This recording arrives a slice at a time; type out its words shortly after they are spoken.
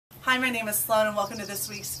Hi, my name is Sloan and welcome to this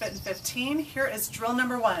week's Fit in 15. Here is drill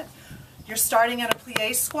number 1. You're starting at a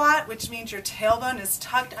plie squat, which means your tailbone is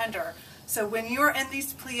tucked under. So when you're in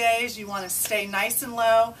these plies, you want to stay nice and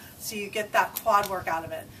low so you get that quad work out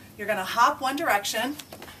of it. You're going to hop one direction,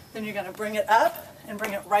 then you're going to bring it up and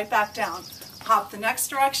bring it right back down. Hop the next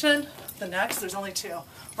direction, the next, there's only two,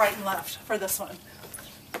 right and left for this one.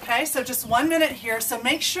 Okay, so just 1 minute here, so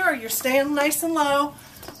make sure you're staying nice and low.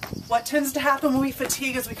 What tends to happen when we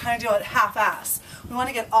fatigue is we kind of do it half-ass. We want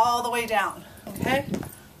to get all the way down, okay?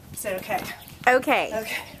 Say okay. Okay.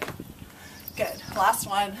 Okay, good. Last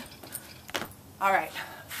one. All right,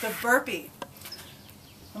 the burpee.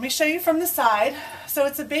 Let me show you from the side. So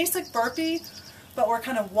it's a basic burpee, but we're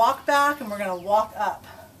kind of walk back and we're going to walk up.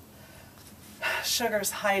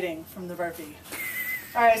 Sugar's hiding from the burpee.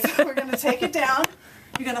 All right, so we're going to take it down.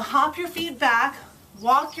 You're going to hop your feet back,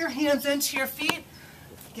 walk your hands into your feet,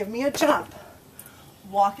 give me a jump.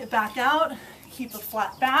 Walk it back out, keep a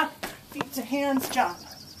flat back, feet to hands, jump.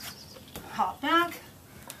 Hop back.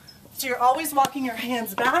 So you're always walking your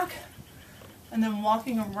hands back and then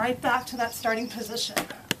walking them right back to that starting position.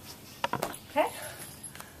 Okay?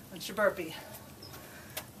 That's your burpee.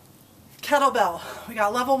 Kettlebell. We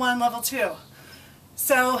got level 1, level 2.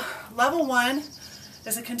 So level 1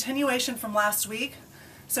 is a continuation from last week.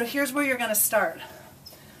 So here's where you're going to start.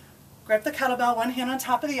 Grip the kettlebell, one hand on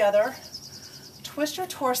top of the other. Twist your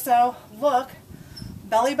torso, look,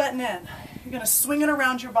 belly button in. You're going to swing it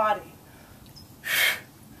around your body.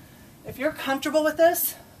 If you're comfortable with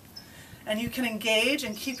this and you can engage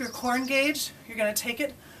and keep your core engaged, you're going to take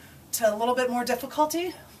it to a little bit more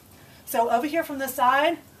difficulty. So over here from the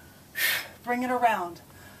side, bring it around.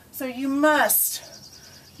 So you must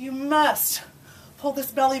pull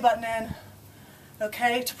this belly button in,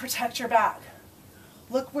 okay, to protect your back.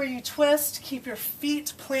 Look where you twist, keep your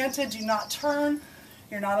feet planted, do not turn.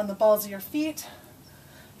 You're not on the balls of your feet.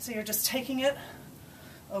 So you're just taking it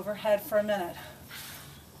overhead for a minute.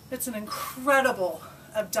 It's an incredible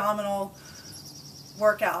abdominal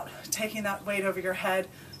workout, taking that weight over your head,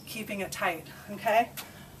 keeping it tight, okay?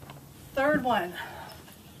 Third one,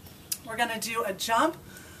 we're gonna do a jump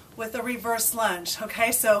with a reverse lunge,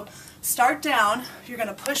 okay? So start down, you're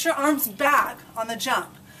gonna push your arms back on the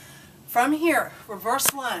jump. From here,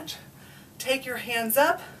 reverse lunge. Take your hands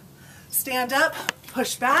up, stand up,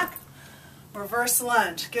 push back, reverse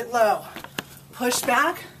lunge, get low. Push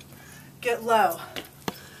back, get low.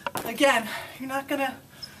 Again, you're not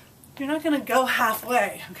gonna go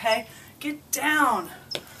halfway, okay? Get down,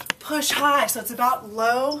 push high, so it's about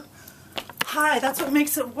low, high. That's what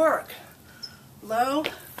makes it work. Low,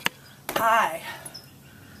 high.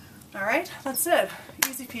 All right, that's it.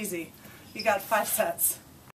 Easy peasy. You got 5 sets.